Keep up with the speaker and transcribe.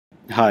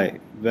Hi,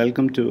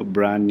 welcome to a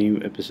brand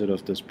new episode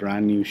of this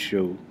brand new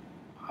show.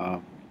 Uh,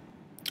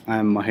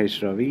 I'm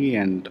Mahesh Ravi,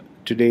 and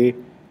today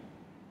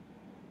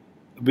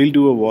we'll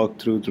do a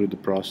walkthrough through the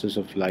process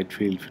of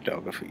Lightfield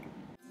photography.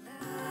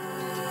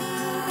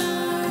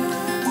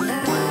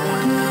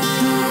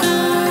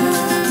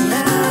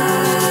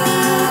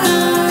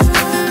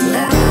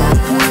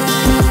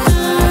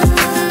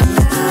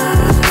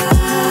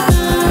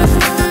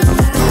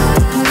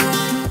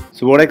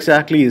 So, what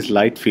exactly is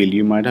Lightfield?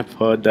 You might have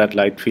heard that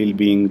Lightfield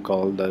being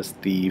called as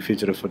the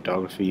future of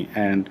photography,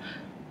 and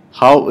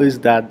how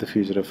is that the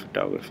future of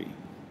photography?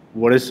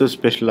 What is so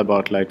special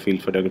about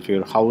Lightfield photography,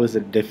 or how is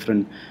it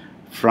different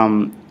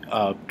from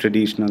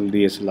traditional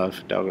DSLR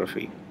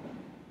photography?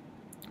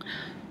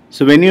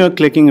 So when you're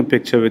clicking a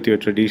picture with your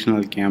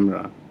traditional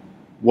camera,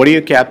 what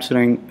you're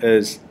capturing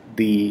is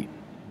the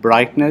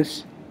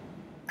brightness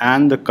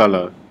and the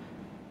color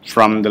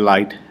from the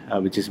light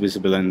which is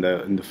visible in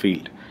the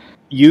field.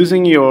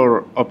 Using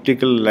your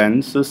optical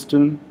lens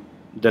system,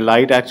 the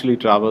light actually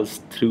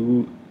travels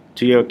through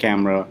to your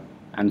camera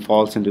and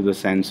falls into the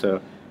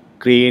sensor,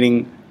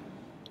 creating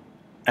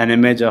an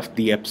image of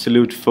the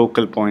absolute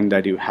focal point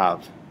that you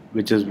have,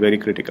 which is very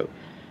critical.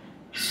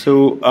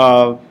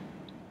 So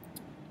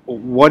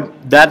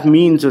what that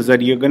means is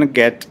that you're going to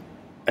get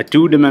a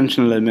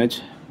two-dimensional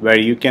image where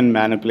you can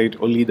manipulate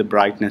only the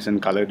brightness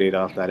and color data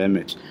of that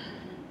image.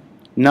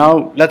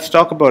 Now let's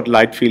talk about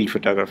light field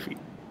photography.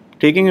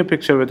 Taking a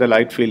picture with a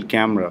light field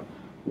camera,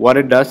 what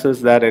it does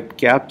is that it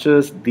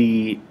captures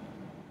the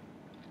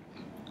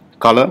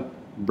color,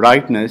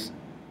 brightness,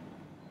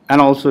 and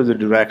also the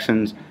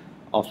directions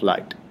of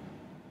light.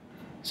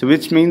 So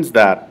which means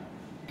that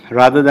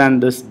rather than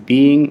this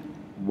being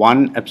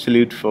one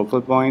absolute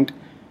focal point,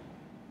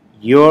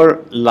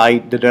 your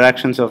light, the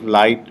directions of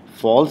light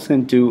falls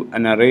into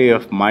an array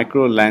of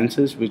micro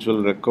lenses which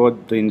will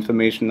record the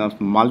information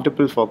of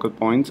multiple focal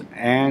points,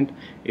 and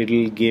it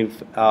will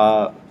give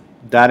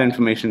that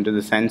information to the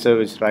sensor,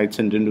 which writes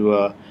it into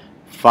a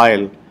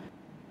file.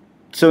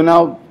 So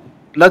now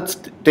let's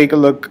take a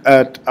look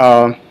at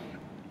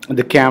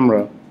the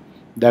camera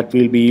that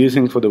we'll be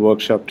using for the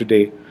workshop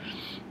today.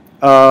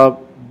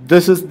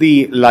 This is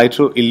the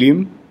Lytro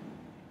Illum.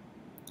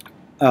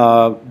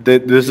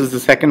 This is the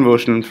second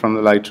version from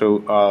the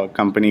Lytro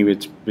company,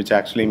 which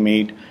actually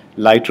made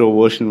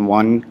Lytro version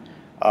 1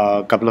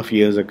 a couple of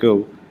years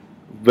ago,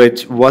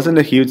 which wasn't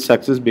a huge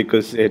success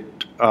because it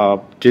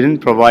didn't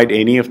provide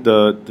any of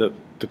the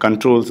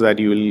controls that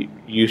you will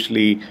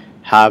usually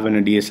have in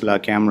a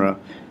DSLR camera,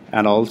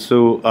 and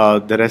also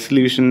the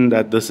resolution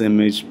that this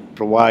image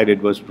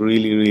provided was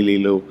really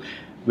low.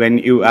 When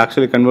you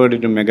actually convert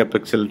it to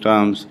megapixel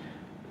terms,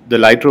 the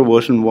Lytro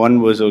version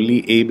 1 was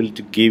only able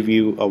to give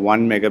you a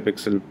 1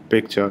 megapixel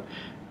picture,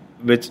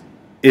 which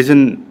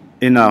isn't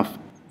enough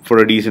for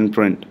a decent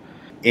print.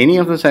 Any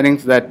of the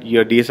settings that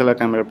your DSLR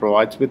camera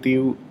provides with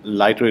you,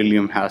 Lytro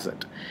Illum has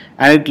it.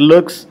 And it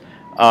looks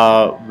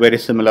very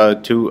similar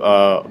to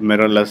a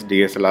mirrorless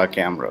DSLR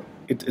camera.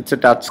 It's a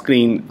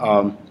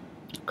touchscreen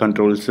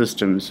control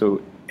system,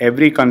 so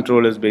every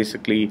control is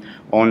basically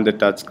on the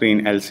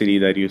touchscreen LCD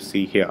that you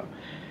see here.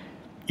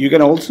 You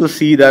can also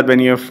see that when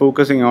you're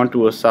focusing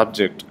onto a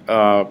subject,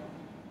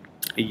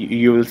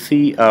 you will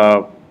see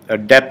a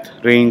depth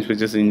range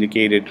which is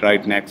indicated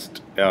right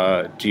next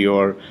to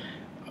your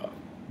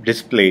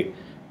display.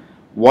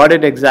 What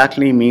it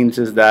exactly means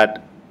is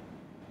that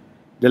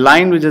the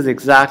line which is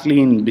exactly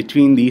in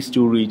between these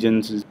two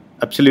regions is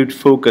absolute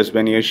focus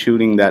when you're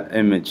shooting that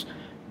image,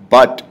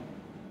 but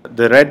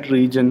the red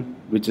region,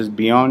 which is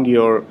beyond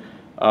your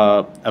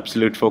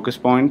absolute focus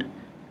point,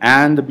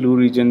 and the blue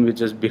region, which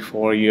is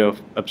before your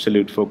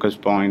absolute focus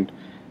point,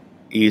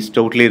 is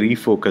totally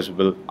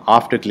refocusable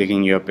after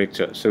clicking your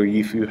picture. So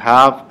if you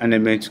have an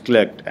image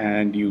clicked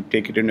and you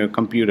take it in your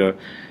computer,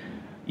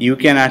 you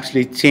can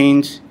actually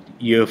change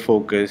your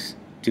focus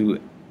to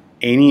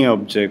any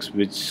objects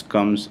which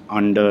comes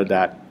under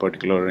that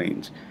particular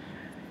range.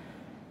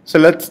 So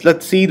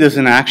let's see this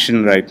in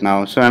action right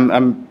now. So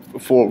I'm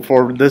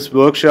for this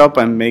workshop,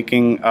 I'm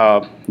making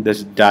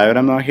this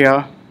diorama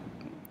here.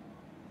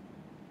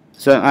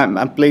 So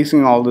I'm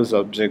placing all these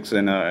objects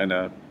in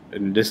a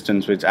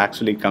distance which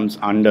actually comes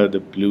under the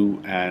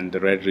blue and the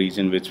red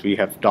region, which we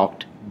have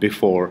talked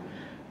before.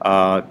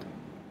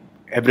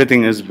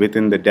 Everything is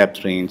within the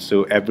depth range,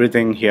 so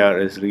everything here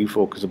is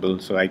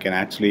refocusable, so I can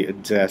actually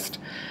adjust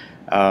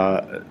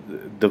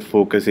the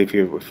focus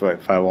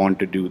if I want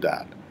to do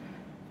that.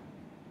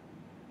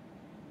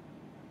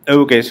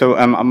 Okay, so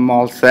I'm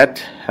all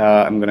set.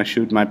 I'm gonna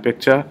shoot my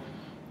picture.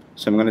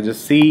 So I'm gonna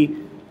just see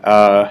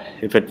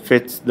if it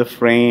fits the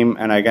frame,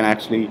 and I can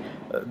actually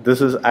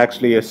this is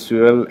actually a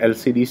swirl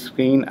LCD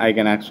screen. I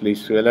can actually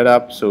swirl it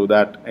up so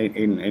that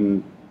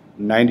in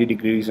 90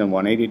 degrees and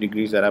 180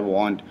 degrees that I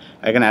want,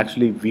 I can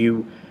actually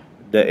view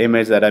the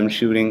image that I'm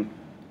shooting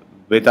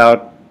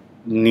without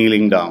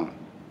kneeling down.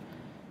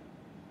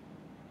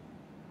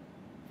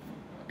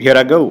 Here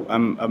I go.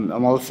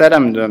 I'm all set.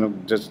 I'm gonna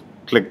just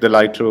click the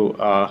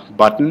Lytro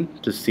button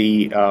to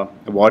see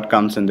what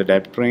comes in the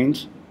depth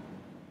range.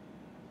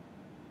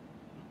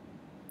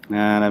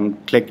 and I'm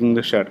clicking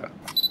the shutter.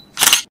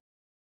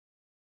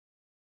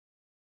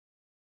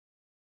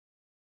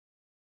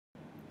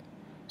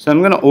 So I'm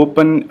going to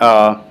open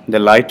the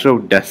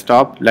Lytro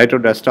Desktop.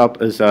 Lytro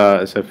Desktop is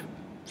a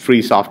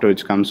free software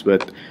which comes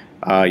with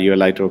your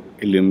Lytro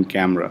Illum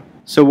camera.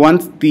 So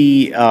once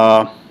the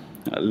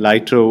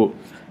Lytro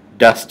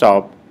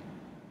Desktop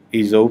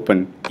is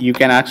open, you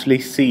can actually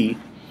see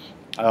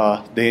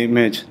the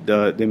image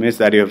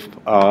that you've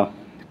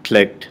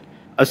clicked.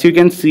 As you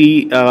can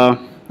see,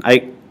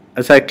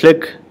 as I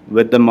click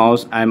with the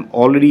mouse, I'm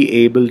already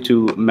able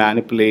to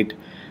manipulate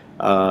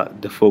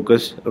the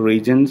focus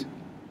regions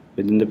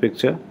within the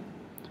picture,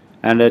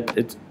 and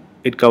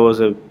it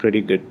covers a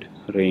pretty good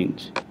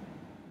range.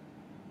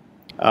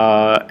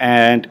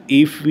 And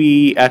if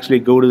we actually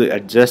go to the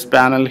adjust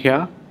panel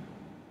here,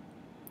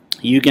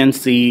 you can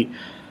see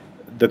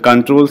the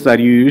controls that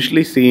you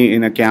usually see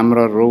in a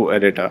camera raw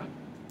editor,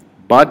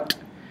 but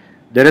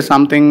there is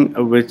something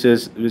which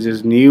is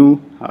new,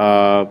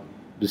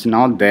 which is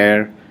not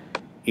there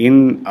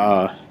in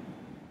a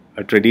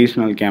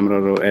traditional camera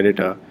raw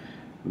editor,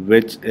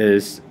 which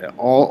is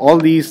all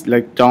these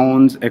like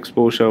tones,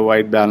 exposure,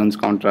 white balance,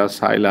 contrast,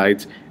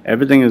 highlights.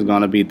 Everything is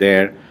going to be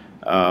there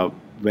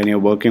when you're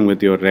working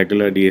with your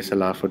regular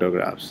DSLR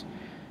photographs.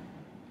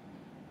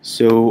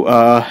 So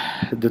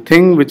the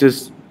thing which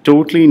is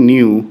totally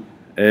new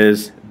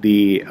is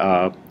the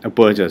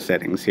aperture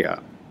settings here.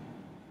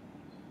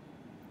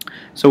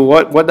 So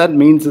what that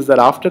means is that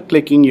after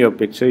clicking your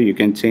picture, you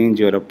can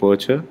change your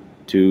aperture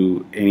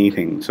to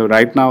anything. So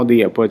right now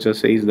the aperture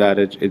says that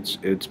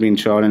it's been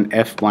shot in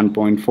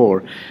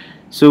f1.4.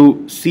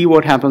 So see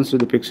what happens to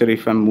the picture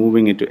if I'm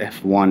moving it to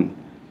f1.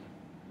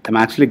 I'm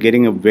actually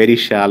getting a very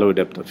shallow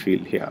depth of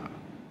field here.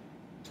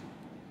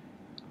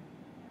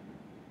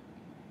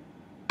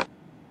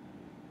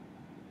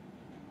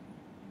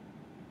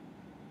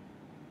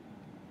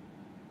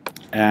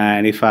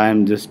 And if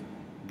I'm just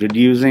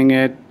reducing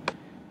it,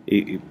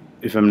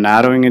 if I'm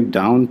narrowing it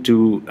down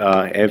to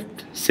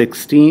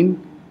f16,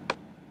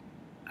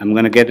 I'm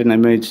going to get an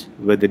image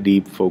with a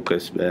deep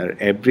focus where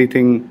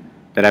everything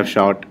that I've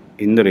shot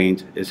in the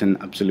range is in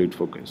absolute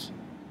focus.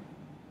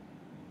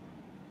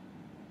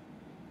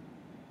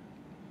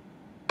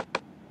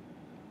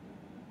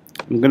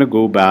 I'm going to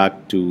go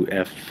back to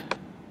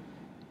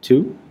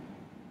f2.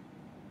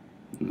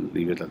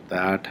 Leave it at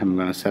that. I'm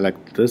going to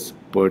select this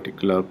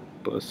particular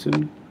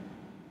person.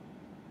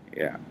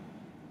 Yeah,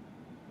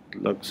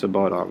 looks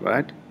about all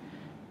right.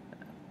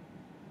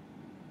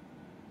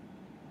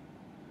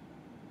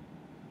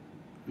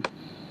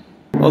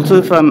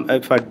 Also,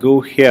 if I go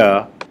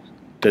here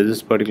to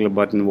this particular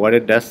button, what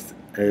it does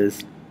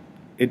is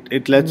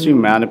it lets you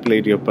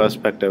manipulate your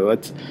perspective.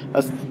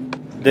 As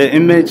the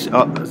image,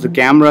 the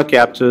camera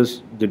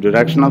captures the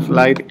direction of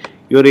light,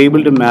 you're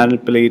able to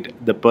manipulate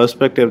the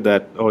perspective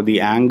or the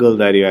angle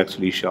that you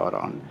actually shot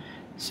on.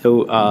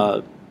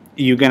 So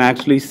you can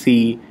actually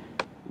see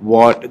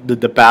what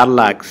the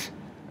parallax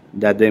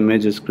that the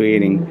image is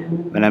creating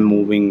when I'm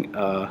moving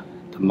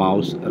the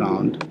mouse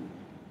around.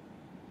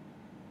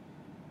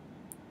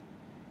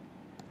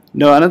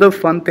 Now, another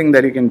fun thing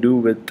that you can do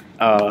with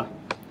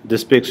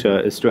this picture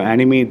is to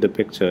animate the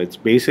picture. It's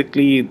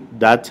basically,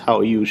 that's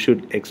how you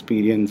should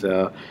experience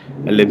a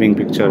living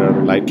picture or a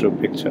Lytro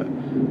picture.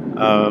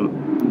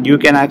 You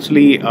can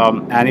actually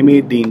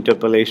animate the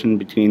interpolation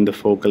between the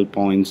focal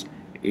points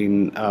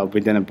within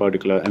a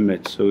particular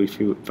image. So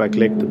if I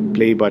click the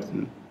play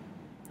button,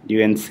 you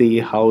can see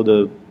how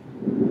the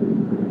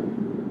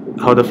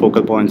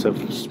focal points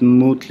have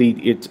smoothly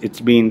it's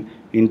been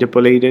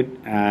interpolated,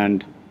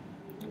 and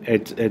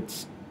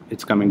it's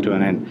coming to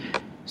an end.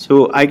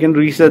 So I can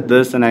reset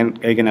this, and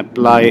I can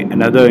apply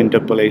another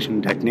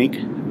interpolation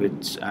technique,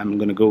 which I'm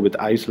going to go with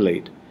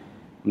isolate.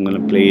 I'm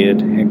going to play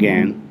it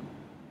again.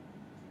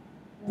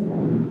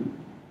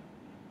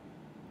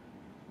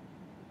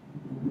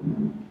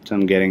 So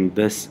I'm getting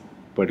this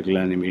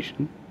particular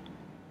animation.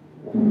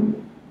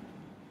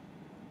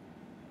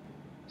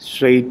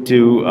 Straight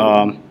to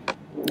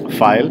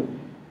file,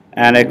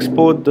 and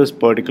export this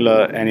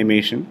particular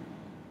animation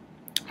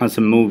as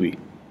a movie.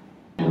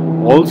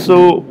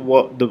 Also,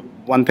 the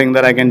one thing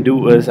that I can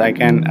do is I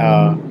can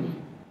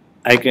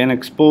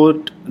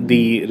export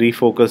the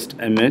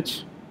refocused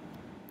image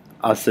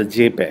as a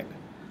JPEG.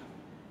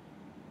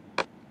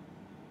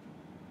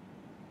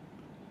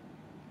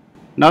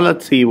 Now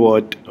let's see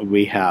what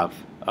we have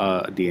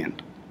at the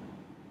end.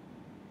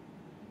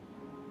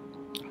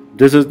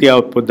 This is the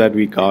output that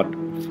we got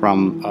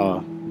from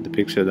the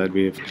picture that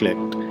we have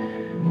clicked.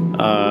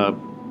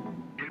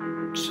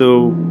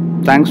 So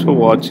thanks for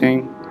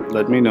watching.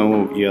 Let me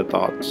know your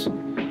thoughts.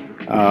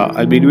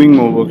 I'll be doing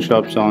more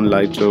workshops on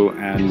Lytro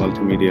and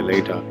multimedia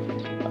later.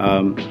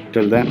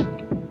 Till then,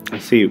 I'll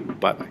see you.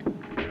 Bye bye.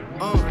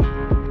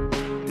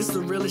 This is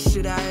the realest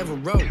shit I ever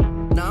wrote.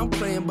 Now I'm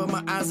playing, but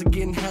my eyes are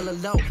getting hella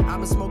low. I've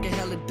been smoking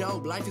hella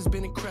dope. Life has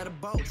been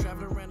incredible.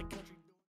 Traveling around the